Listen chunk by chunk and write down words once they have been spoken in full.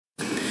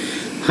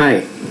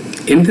Hi,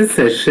 in this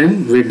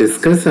session we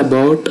discuss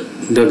about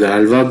the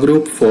Galois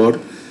group for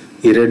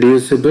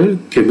irreducible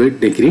cubic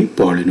degree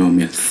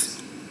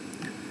polynomials.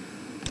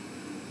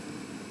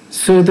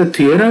 So the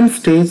theorem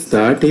states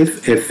that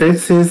if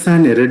fx is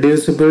an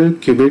irreducible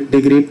cubic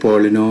degree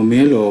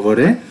polynomial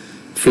over a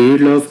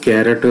field of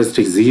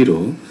characteristic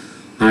 0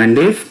 and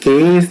if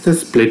k is the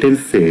splitting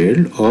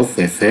field of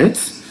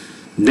fx,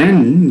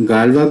 then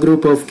Galois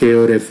group of k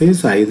or f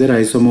is either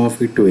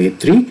isomorphic to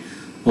A3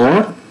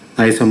 or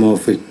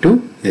isomorphic to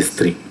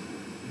S3.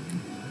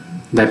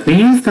 That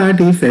means that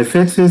if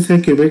fx is a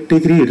cubic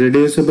degree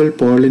irreducible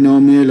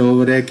polynomial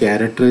over a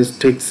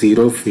characteristic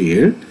 0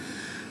 field,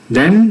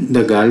 then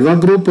the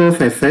Galois group of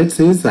fx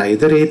is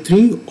either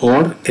A3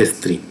 or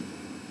S3.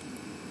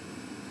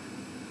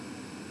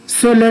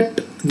 So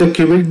let the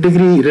cubic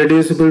degree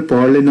irreducible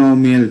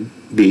polynomial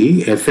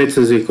be fx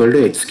is equal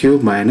to x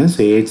cube minus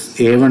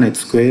a1x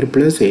square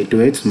plus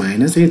a2x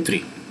minus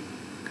a3.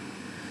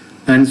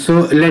 And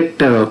so let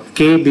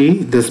k be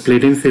the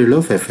splitting field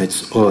of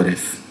fx or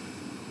f.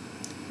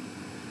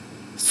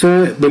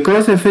 So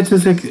because fx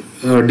is a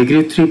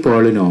degree 3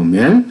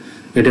 polynomial,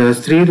 it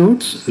has 3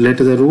 roots. Let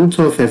the roots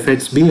of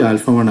fx be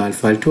alpha 1,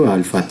 alpha 2,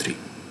 alpha 3.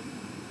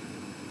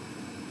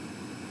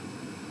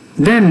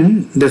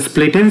 Then the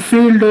splitting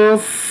field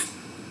of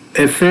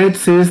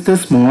fx is the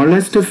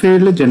smallest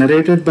field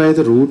generated by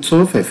the roots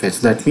of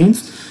fx. That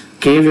means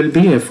k will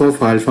be f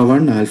of alpha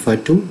 1, alpha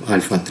 2,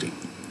 alpha 3.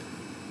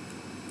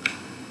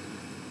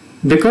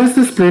 Because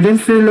the splitting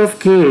field of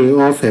k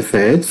of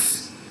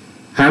fx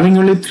having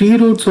only 3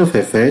 roots of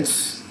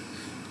fx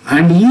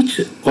and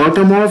each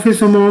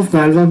automorphism of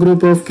Galois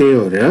group of k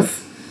or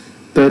f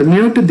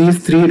permute these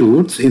 3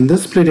 roots in the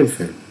splitting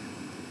field.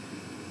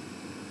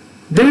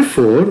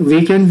 Therefore,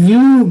 we can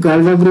view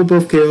Galois group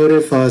of k or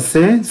f as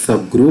a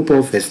subgroup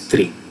of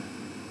S3.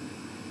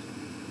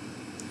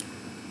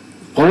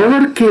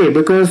 Over k,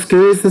 because k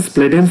is the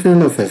splitting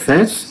field of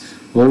fx,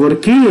 over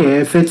k,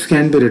 fx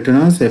can be written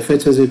as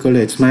fx is equal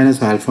to x minus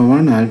alpha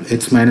 1,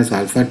 x minus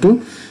alpha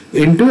 2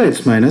 into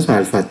x minus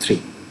alpha 3.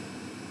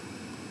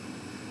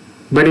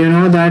 But you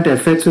know that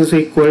fx is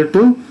equal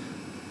to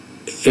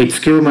x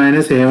cube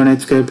minus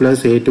a1x square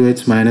plus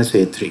a2x minus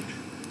a3.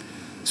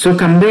 So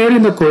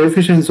comparing the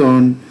coefficients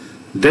on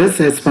this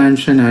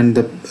expansion and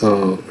the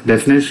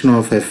definition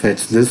of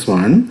fx, this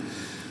one,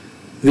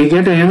 we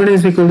get a1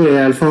 is equal to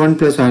a alpha 1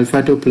 plus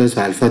alpha 2 plus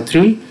alpha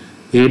 3,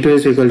 a2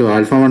 is equal to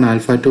alpha 1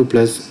 alpha 2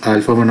 plus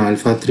alpha 1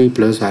 alpha 3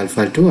 plus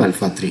alpha 2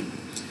 alpha 3,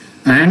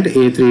 and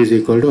a3 is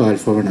equal to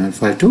alpha 1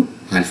 alpha 2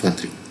 alpha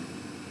 3.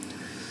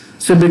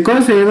 So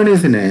because a1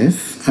 is in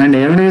f and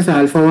a1 is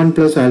alpha 1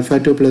 plus alpha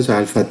 2 plus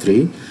alpha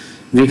 3,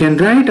 we can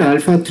write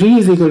alpha 3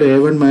 is equal to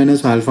a1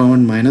 minus alpha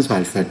 1 minus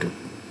alpha 2.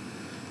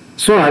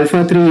 So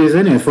alpha 3 is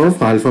an f of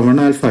alpha 1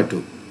 alpha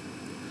 2.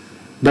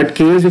 But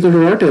k is equal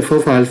to what? F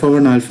of alpha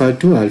 1 alpha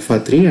 2 alpha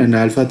 3, and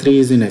alpha 3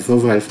 is in f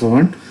of alpha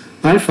 1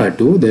 alpha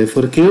 2.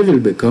 Therefore k will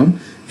become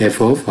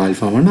f of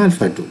alpha 1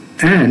 alpha 2.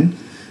 And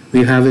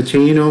we have a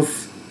chain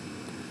of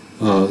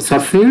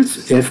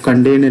subfields f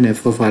contained in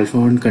f of alpha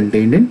 1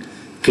 contained in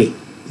k.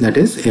 That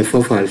is f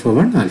of alpha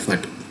 1 alpha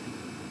 2.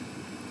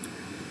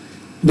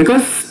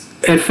 Because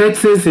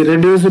fx is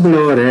irreducible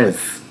over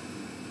f,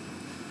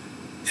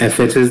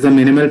 fx is the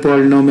minimal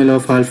polynomial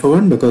of alpha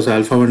 1 because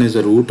alpha 1 is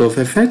the root of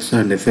fx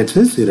and fx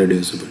is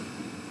irreducible.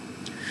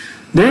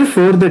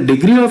 Therefore, the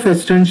degree of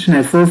extension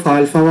f of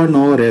alpha 1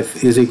 over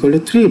f is equal to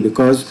 3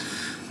 because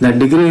that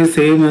degree is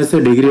same as the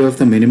degree of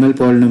the minimal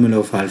polynomial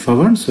of alpha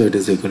 1, so it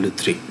is equal to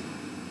 3.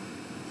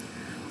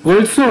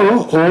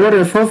 Also, over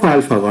f of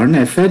alpha 1,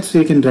 fx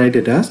we can write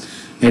it as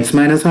x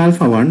minus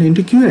alpha 1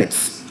 into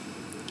qx,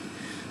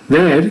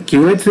 where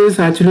qx is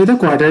actually the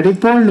quadratic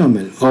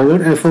polynomial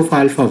over f of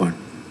alpha 1.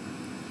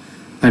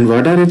 And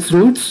what are its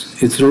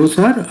roots? Its roots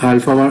are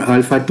alpha 1,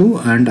 alpha 2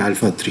 and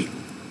alpha 3.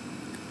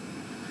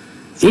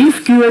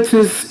 If qx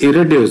is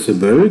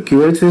irreducible,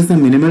 qx is the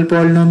minimal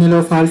polynomial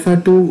of alpha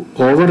 2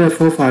 over f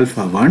of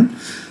alpha 1.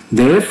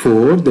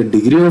 Therefore, the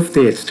degree of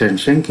the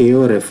extension k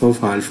over f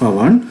of alpha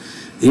 1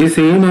 is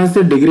same as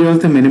the degree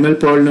of the minimal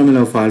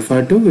polynomial of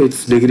alpha 2,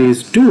 which degree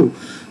is 2.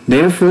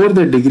 Therefore,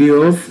 the degree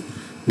of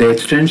the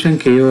extension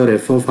k over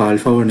f of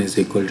alpha 1 is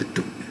equal to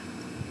 2.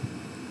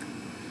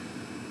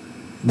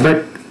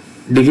 But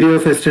degree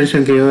of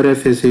extension k over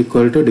f is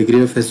equal to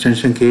degree of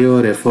extension k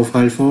over f of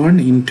alpha 1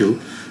 into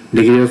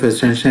degree of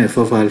extension f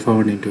of alpha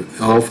 1 into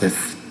of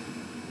f.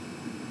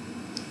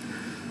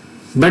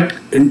 But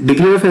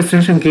degree of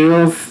extension k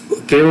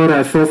over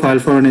f of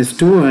alpha 1 is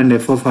 2 and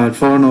f of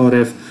alpha 1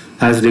 over f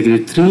has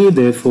degree 3.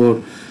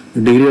 Therefore,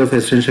 degree of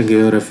extension k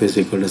over f is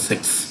equal to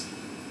 6.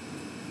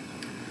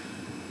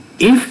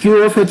 If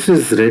q of x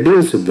is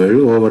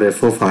reducible over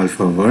f of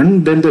alpha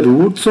 1, then the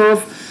roots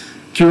of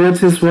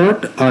qx is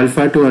what?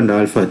 Alpha 2 and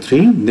alpha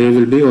 3. They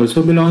will be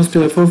also belongs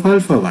to f of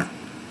alpha 1.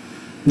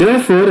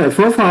 Therefore, f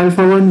of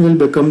alpha 1 will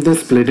become the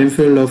splitting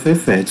field of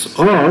fx,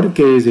 or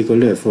k is equal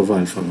to f of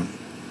alpha 1.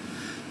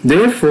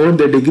 Therefore,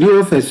 the degree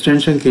of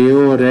extension k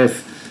over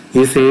f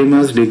is same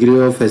as degree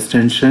of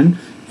extension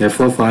f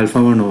of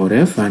alpha 1 over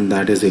f, and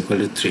that is equal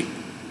to 3.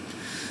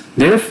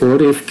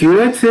 Therefore, if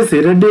qx is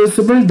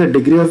irreducible, the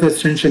degree of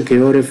extension k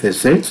over f is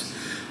 6,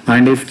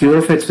 and if q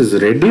of x is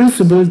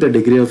reducible, the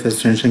degree of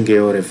extension k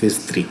over f is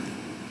 3.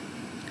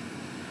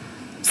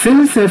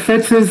 Since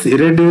fx is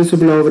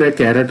irreducible over a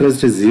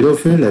characteristic zero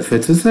field,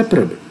 fx is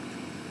separable.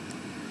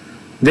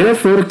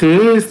 Therefore, k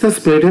is the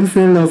splitting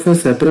field of a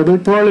separable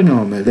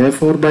polynomial.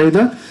 Therefore, by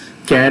the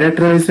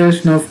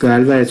characterization of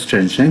Galois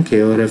extension,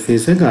 k over f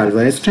is a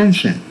Galois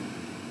extension.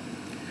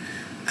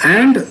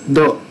 And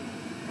the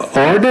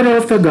order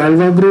of the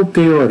Galois group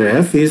k over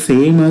f is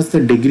same as the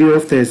degree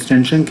of the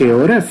extension k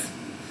over f.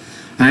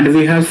 And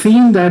we have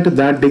seen that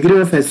that degree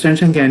of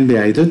extension can be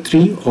either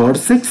 3 or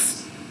 6.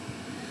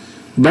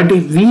 But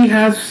if we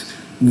have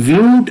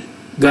viewed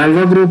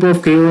Galois group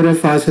of k over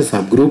f as a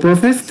subgroup of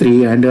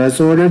S3 and as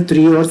order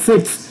 3 or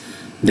 6,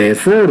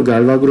 therefore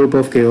Galois group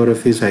of k over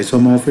f is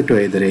isomorphic to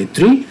either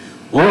A3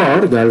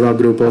 or Galois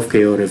group of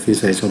k over f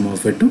is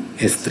isomorphic to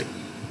S3.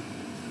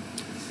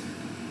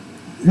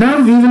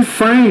 Now we will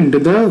find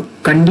the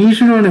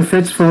condition on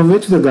fx for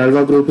which the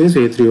Galois group is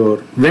A3, or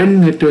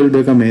when it will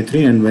become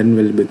A3 and when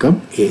will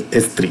become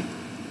S3.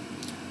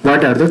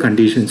 What are the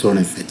conditions on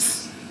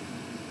fx?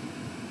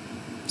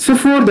 So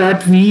for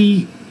that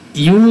we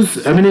use,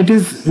 it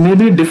is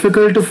maybe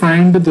difficult to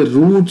find the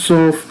roots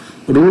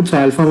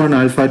alpha 1,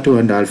 alpha 2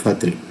 and alpha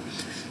 3.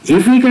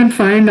 If we can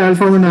find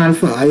alpha 1,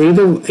 alpha,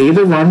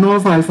 either one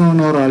of alpha 1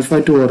 or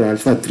alpha 2 or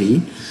alpha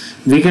 3,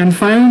 we can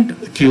find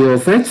q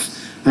of x,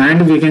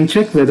 and we can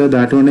check whether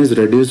that one is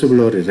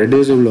reducible or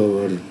irreducible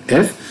over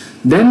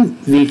f. Then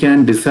we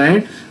can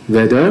decide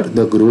whether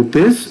the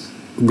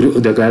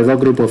the Galois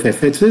group of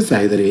fx is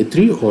either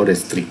A3 or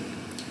S3.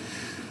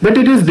 But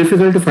it is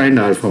difficult to find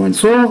alpha 1.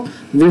 So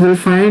we will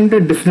find a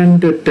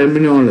different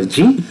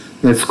terminology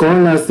that's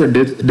called as the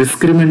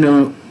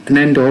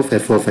discriminant of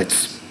f of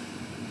x.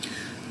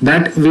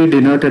 That we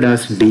denoted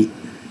as d,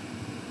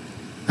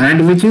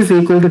 and which is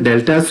equal to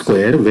delta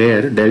square,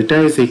 where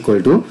delta is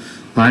equal to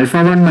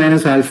alpha 1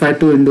 minus alpha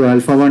 2 into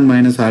alpha 1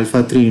 minus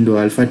alpha 3 into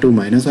alpha 2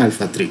 minus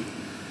alpha 3.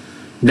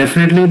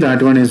 Definitely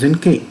that one is in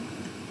k,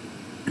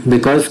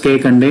 because k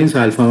contains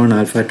alpha 1,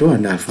 alpha 2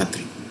 and alpha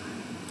 3.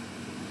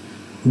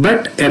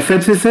 But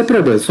fx is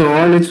separable, so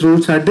all its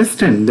roots are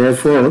distant.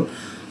 Therefore,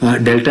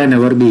 delta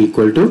never be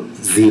equal to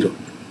 0.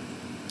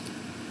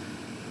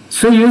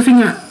 So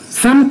using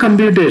some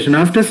computation,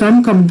 after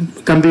some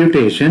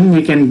computation,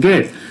 we can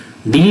get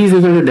d is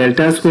equal to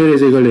delta square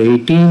is equal to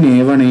 18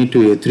 a1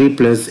 a2 a3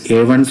 plus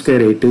a1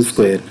 square a2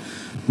 square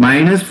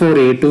minus 4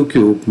 a2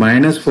 cube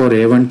minus 4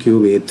 a1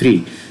 cube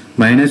a3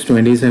 minus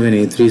 27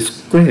 a3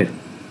 square.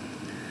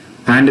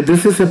 And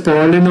this is a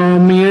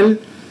polynomial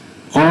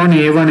on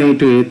a1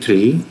 a2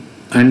 a3,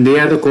 and they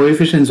are the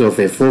coefficients of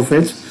f of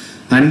x,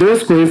 and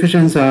those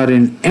coefficients are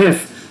in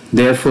f.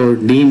 Therefore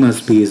d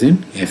must be is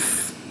in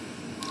f.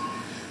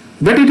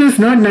 But it is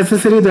not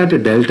necessary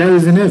that delta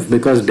is in f,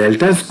 because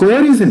delta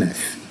square is in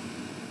f.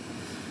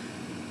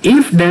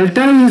 If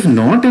delta is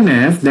not in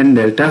f, then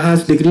delta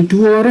has degree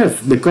 2 over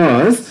f,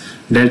 because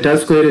delta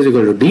square is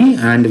equal to d,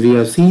 and we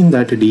have seen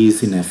that d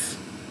is in f.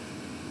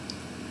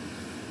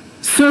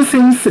 So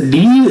since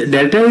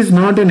delta is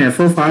not in f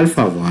of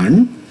alpha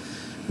 1,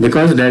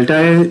 because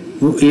delta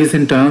is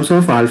in terms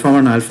of alpha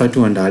 1, alpha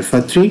 2 and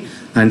alpha 3,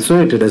 and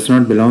so it does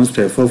not belong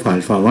to f of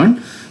alpha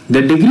 1,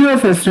 the degree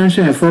of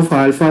extension f of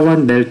alpha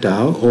 1 delta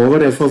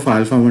over f of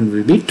alpha 1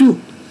 will be 2.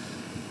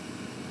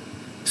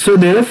 So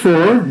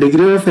therefore,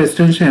 degree of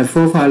extension f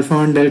of alpha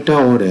 1 delta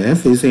over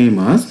f is same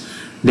as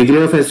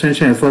degree of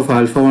extension f of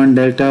alpha 1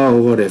 delta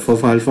over f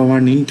of alpha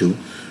 1 into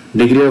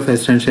degree of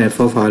extension f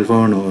of alpha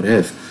 1 over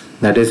f.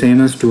 That is same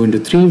as 2 into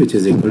 3, which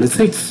is equal to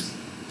 6.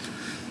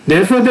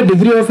 Therefore, the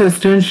degree of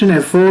extension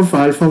f of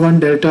alpha 1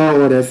 delta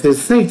over f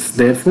is 6.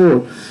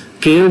 Therefore,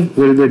 k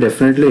will be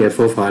definitely f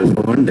of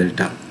alpha 1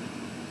 delta.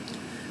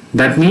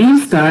 That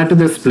means that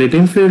the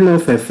splitting field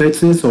of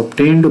fx is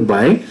obtained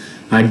by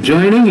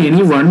adjoining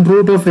any one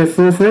root of f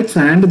of x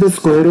and the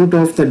square root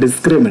of the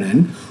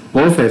discriminant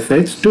of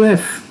fx to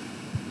f.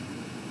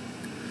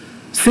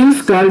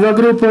 Since Galois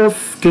group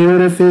of k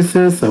over f is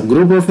a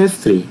subgroup of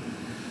S3,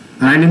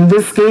 and in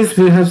this case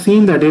we have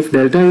seen that if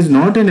delta is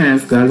not in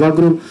f, Galois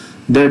group,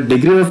 the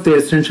degree of the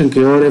extension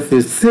k over f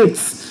is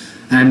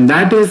 6, and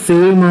that is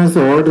same as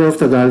the order of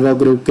the Galois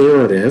group k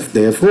over f.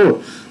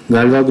 Therefore,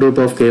 Galois group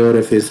of k over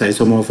f is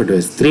isomorphic to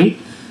S3.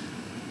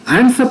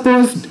 And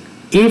suppose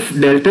if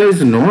delta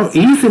is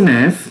in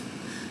f,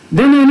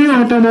 then any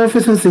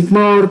automorphism sigma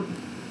or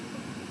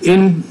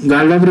in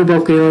Galois group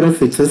of k over f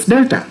fixes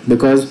delta,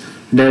 because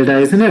delta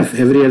is in f.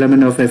 Every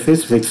element of f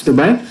is fixed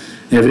by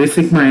every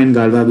sigma in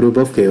Galois group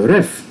of k over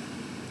f.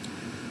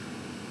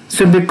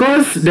 So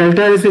because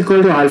delta is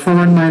equal to alpha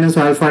 1 minus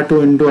alpha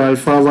 2 into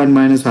alpha 1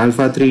 minus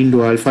alpha 3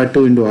 into alpha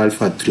 2 into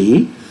alpha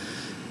 3,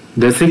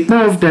 the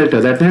sigma of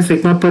delta, that means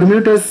sigma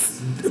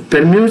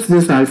permutes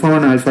this alpha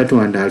 1, alpha 2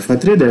 and alpha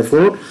 3.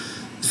 Therefore,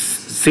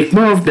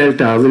 sigma of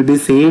delta will be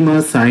same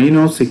as sine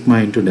of sigma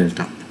into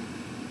delta.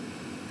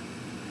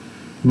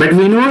 But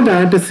we know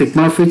that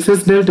sigma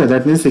fixes delta.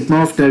 That means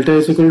sigma of delta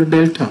is equal to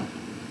delta.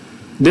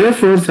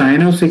 Therefore,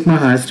 sine of sigma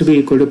has to be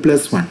equal to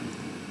plus 1.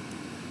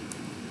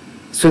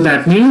 So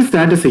that means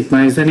that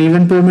sigma is an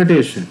even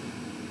permutation.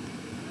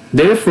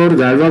 Therefore,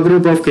 Galois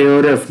group of K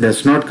over F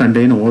does not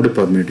contain odd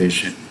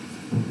permutation.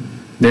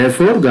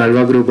 Therefore,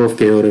 Galois group of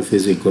K over F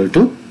is equal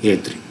to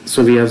A3.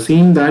 So we have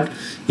seen that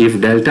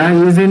if delta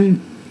is in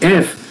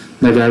F,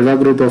 the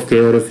Galois group of K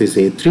over F is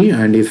A3,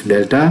 and if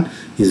delta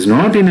is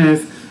not in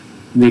F,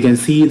 we can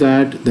see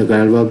that the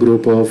Galois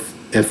group of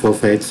f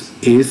of x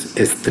is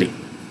S3.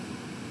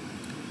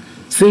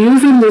 So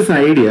using this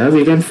idea,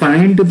 we can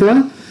find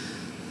the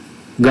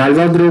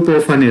Galois group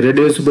of an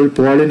irreducible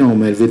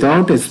polynomial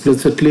without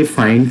explicitly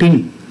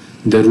finding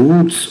the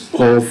roots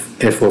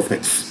of f of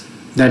x.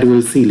 That we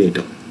will see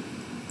later.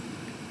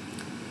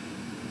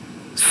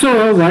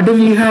 So what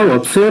we have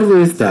observed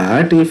is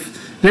that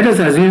let us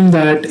assume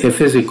that f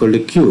is equal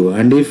to q,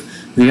 and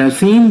if we have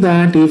seen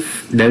that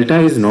if delta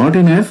is not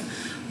in f,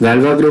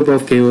 Galois group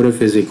of K over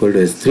F is equal to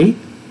S3.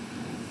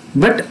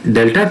 But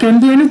delta can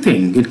be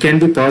anything. It can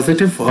be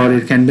positive or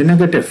it can be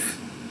negative.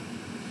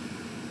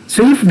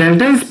 So if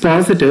delta is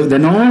positive,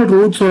 then all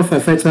roots of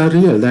fx are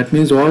real. That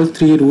means all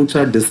three roots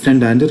are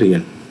distant and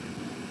real.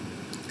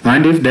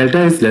 And if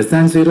delta is less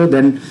than 0,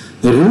 then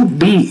root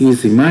d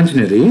is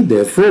imaginary.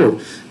 Therefore,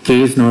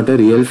 K is not a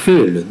real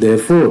field.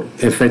 Therefore,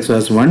 fx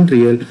has one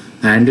real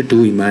and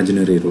two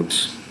imaginary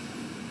roots.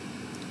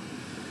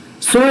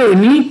 So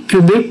any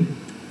cubic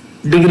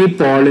degree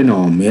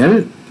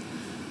polynomial,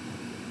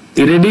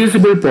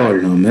 irreducible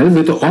polynomial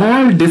with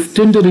all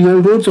distant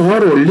real roots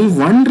or only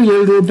one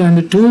real root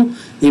and two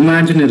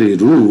imaginary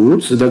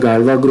roots, the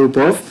Galois group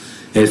of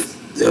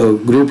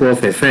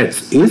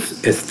fx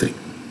is S3.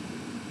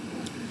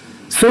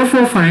 So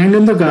for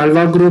finding the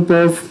Galois group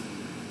of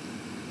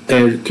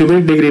a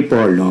cubic degree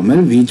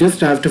polynomial, we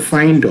just have to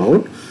find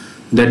out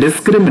the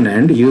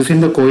discriminant using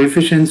the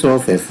coefficients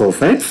of f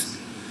of x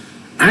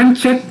and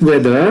check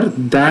whether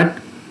that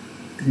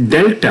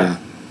delta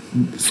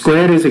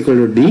square is equal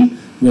to d,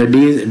 where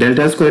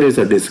delta square is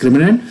a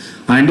discriminant,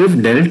 and if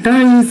delta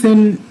is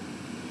in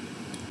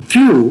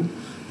q,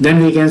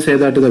 then we can say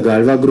that the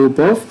Galois group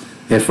of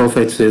f of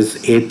x is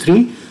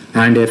A3,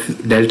 and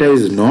if delta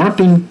is not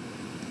in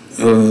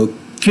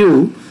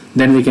q,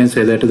 then we can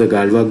say that the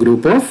Galois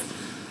group of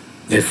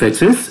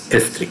fx is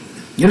S3.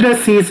 Let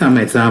us see some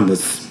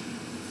examples.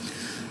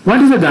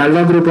 What is the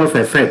Galois group of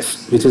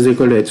fx, which is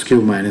equal to x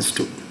cube minus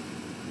 2?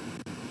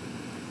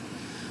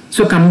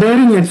 So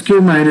comparing x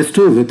cube minus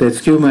 2 with x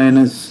cube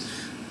minus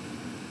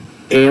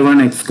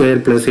a1 x square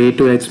plus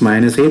a2 x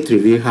minus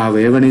a3, we have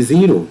a1 is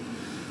 0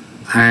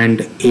 and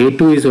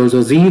a2 is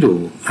also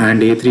 0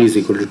 and a3 is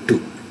equal to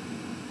 2.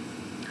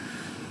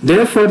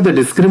 Therefore, the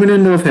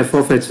discriminant of f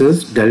of x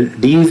is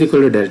d is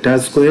equal to delta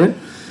square,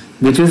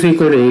 which is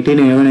equal to 18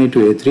 a1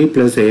 a2 a3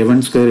 plus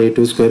a1 square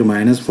a2 square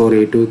minus 4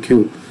 a2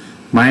 cube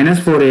minus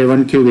 4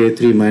 a1 cube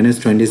a3 minus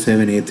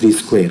 27 a3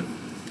 square.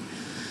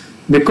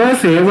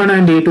 Because a1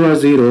 and a2 are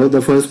 0,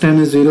 the first term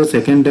is 0,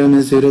 second term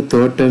is 0,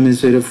 third term is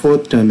 0,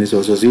 fourth term is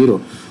also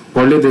 0.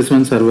 Only this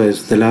one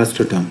survives, the last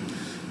term,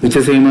 which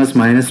is same as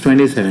minus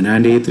 27,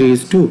 and a3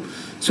 is 2.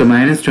 So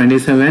minus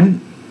 27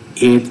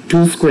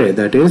 a2 square,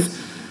 that is,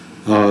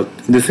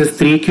 this is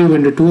 3 cube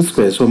into 2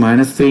 square, so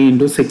minus 3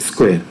 into 6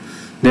 square.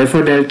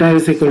 Therefore, delta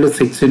is equal to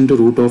 6 into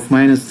root of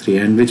minus 3,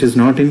 and which is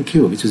not in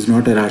q, which is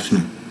not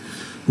irrational.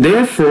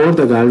 Therefore,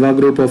 the Galois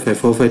group of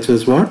f of x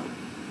is what?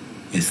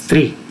 Is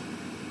 3.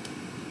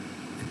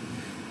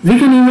 We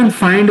can even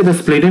find the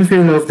splitting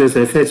field of this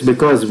fx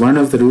because one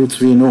of the roots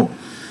we know,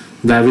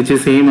 that which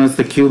is same as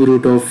the cube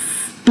root of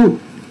 2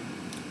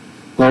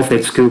 of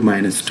x cube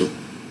minus 2.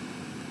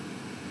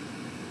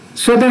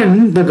 So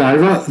then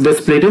the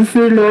splitting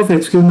field of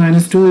x cube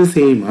minus 2 is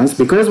same as,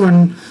 because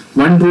one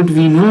root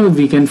we know,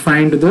 we can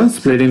find the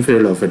splitting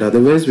field of it,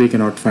 otherwise we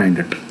cannot find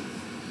it.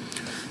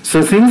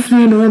 So since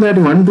we know that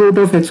one root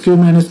of x cube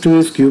minus 2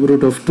 is cube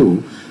root of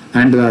 2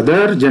 and the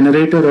other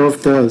generator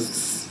of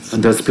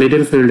the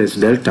splitting field is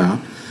delta,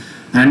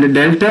 and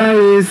delta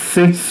is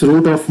 6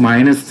 root of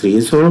minus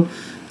 3, so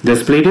the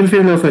splitting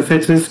field of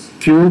fx is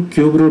cube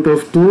root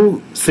of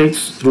 2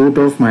 6 root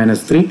of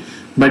minus 3,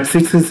 but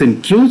 6 is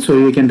in q, so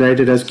you can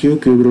write it as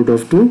cube root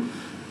of 2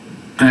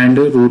 and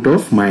root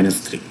of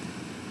minus 3.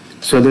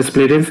 So the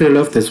splitting field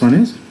of this one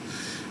is,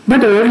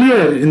 but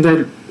earlier in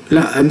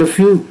the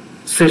few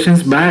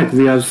sessions back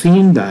we have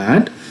seen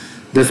that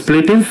the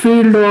splitting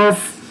field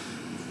of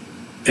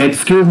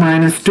x cube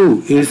minus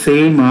 2 is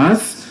same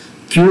as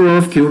q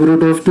of cube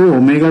root of 2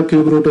 omega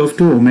cube root of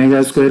 2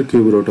 omega square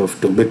cube root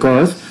of 2,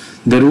 because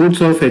the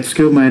roots of x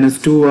cube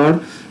minus 2 are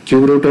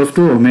cube root of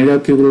 2 omega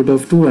cube root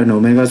of 2 and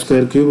omega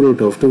square cube root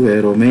of 2,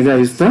 where omega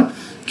is the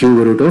cube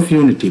root of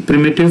unity,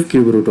 primitive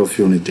cube root of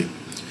unity.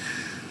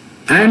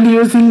 And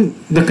using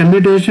the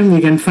computation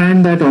we can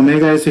find that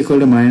omega is equal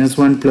to minus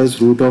 1 plus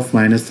root of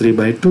minus 3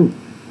 by 2.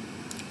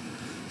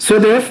 So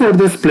therefore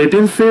the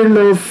splitting field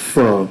of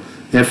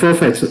f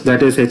of x,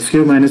 that is x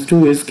cube minus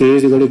 2, is k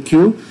is equal to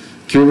cube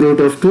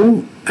root of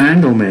 2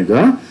 and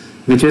omega.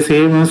 which is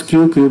same as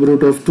q cube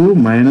root of 2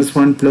 minus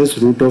 1 plus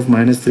root of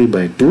minus 3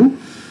 by 2.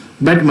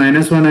 But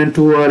minus 1 and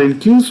 2 are in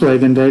q, so I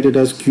can write it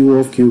as q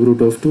of cube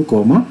root of 2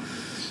 comma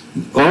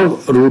or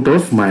root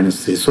of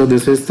minus 3. So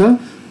this is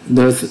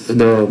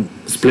the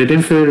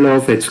splitting field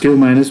of h cube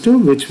minus 2,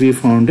 which we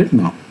found it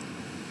now.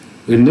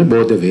 In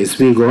both the ways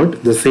we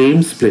got the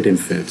same splitting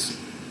fields.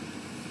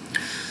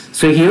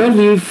 So here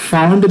we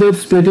found the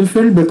splitting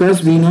field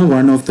because we know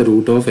one of the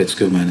root of h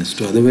cube minus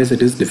 2, otherwise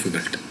it is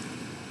difficult.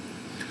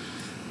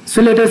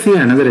 So let us see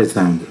another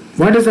example.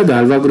 What is the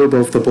Galois group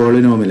of the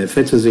polynomial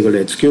fh is equal to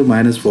h cube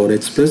minus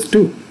 4h plus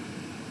 2?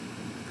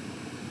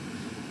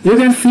 You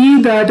can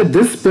see that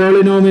this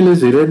polynomial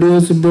is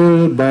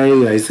irreducible by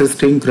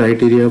existing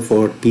criteria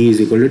for p is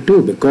equal to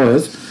 2,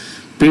 because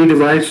p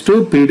divides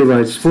 2, p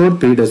divides 4,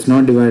 p does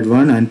not divide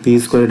 1, and p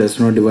square does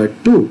not divide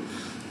 2.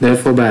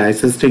 Therefore, by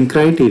existing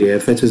criteria,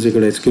 fh is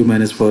equal to h cube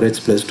minus 4h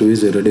plus 2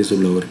 is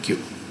irreducible over q.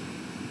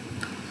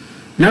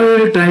 Now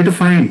we will try to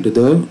find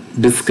the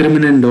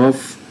discriminant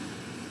of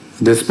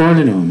this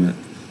polynomial.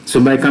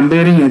 So by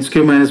comparing h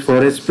cube minus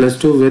 4h plus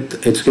 2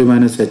 with h cube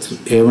minus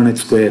a1h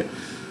square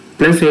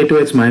plus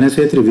a2h minus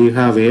a3, we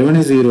have a1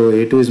 is 0,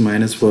 a2 is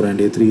minus 4, and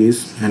a3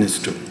 is minus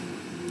 2.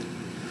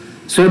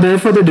 So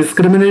therefore the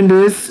discriminant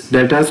is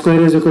delta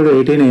square is equal to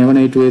 18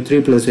 a1 a2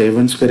 a3 plus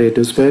a1 square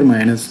a2 square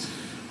minus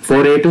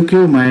 4 a2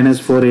 cube minus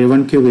 4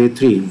 a1 cube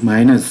a3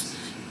 minus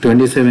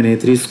 27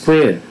 a3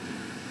 square.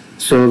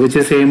 So which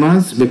is same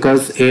as,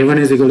 because a1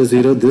 is equal to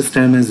 0, this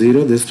term is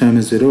 0, this term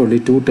is 0, only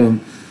two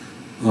term,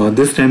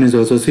 this term is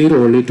also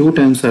 0, only two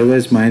terms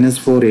survives minus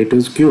 4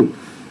 a2's cube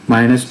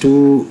minus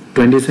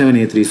 27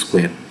 a3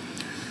 square.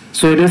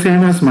 So it is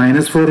same as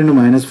minus 4 into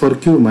minus 4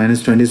 cube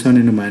minus 27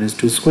 into minus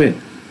 2 square,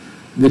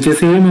 which is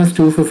same as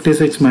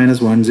 256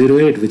 minus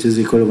 108, which is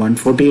equal to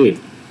 148,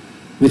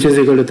 which is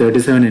equal to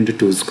 37 into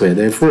 2 square.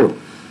 Therefore,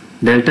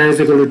 delta is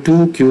equal to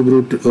 2 cube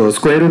root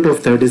square root of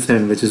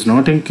 37, which is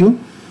not in q.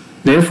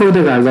 Therefore, the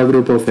Galois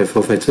group of f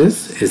of h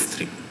is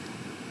 3.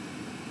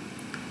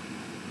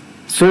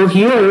 So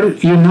here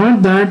you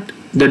note that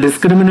the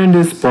discriminant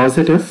is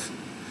positive.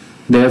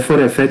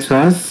 Therefore, fh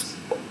has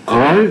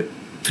all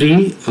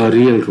three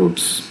real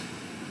roots.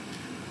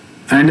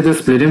 And the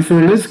splitting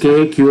field is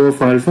k q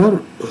of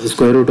alpha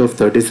square root of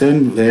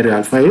 37, where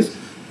alpha is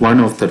one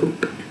of the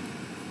root.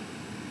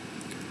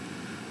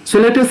 So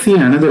let us see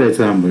another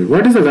example.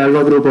 What is the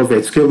Galois group of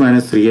h cube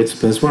minus 3h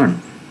plus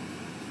 1?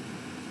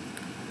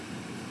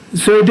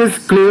 So it is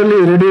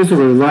clearly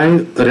irreducible by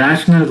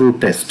rational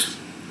root test.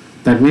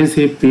 That means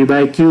if p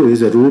by q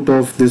is a root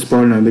of this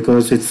polynomial,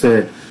 because it's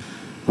a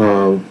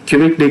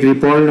cubic degree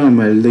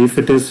polynomial, if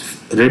it is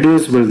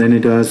reducible, then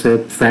it has a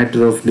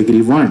factor of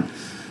degree 1.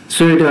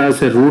 So it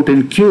has a root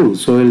in q.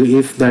 So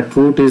if that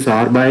root is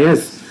r by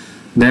s,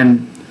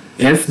 then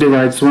s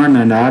divides 1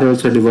 and r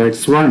also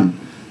divides 1.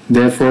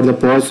 Therefore, the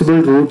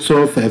possible roots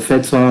of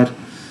fx are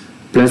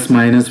plus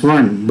minus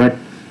 1. But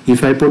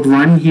if I put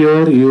 1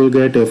 here, you will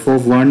get f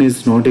of 1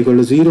 is not equal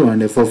to 0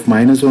 and f of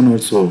minus 1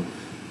 also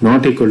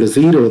not equal to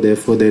 0.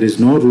 Therefore, there is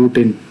no root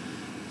in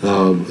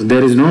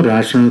there is no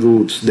rational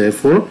roots.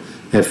 Therefore,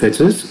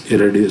 fh is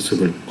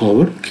irreducible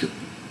over q.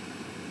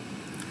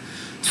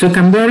 So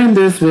comparing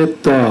this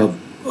with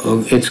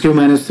h cube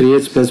minus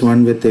 3h plus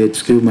 1 with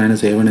h cube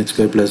minus a1h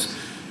square plus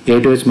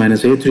a2h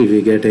minus a3,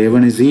 we get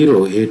a1 is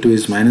 0, a2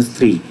 is minus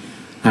 3,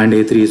 and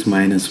a3 is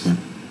minus 1.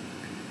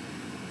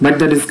 But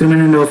the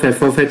discriminant of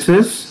f of x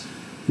is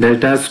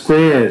delta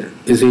square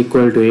is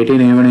equal to 18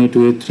 a1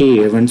 a2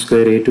 a3 a1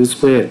 square a2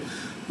 square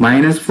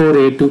minus 4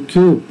 a2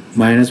 cube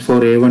minus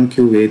 4 a1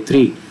 cube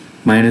a3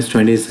 minus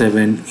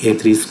 27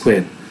 a3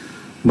 square.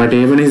 But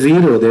a1 is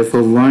 0,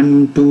 therefore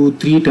 1, 2,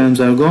 3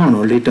 terms are gone.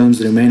 Only terms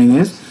remaining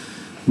is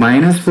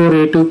minus 4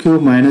 a2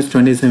 cube minus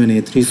 27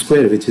 a3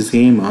 square, which is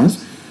same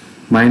as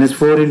minus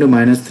 4 into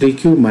minus 3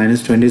 cube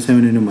minus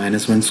 27 into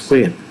minus 1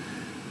 square,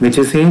 which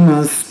is same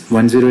as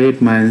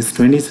 108 minus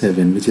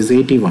 27, which is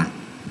 81.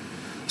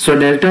 So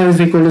delta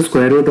is equal to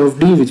square root of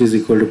d, which is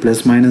equal to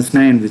plus minus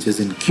 9, which is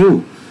in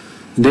q.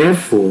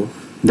 Therefore,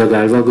 the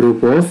Galois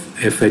group of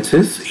fh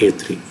is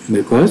A3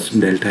 because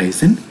delta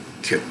is in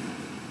q.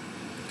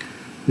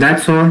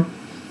 That's all.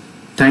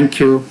 Thank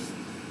you.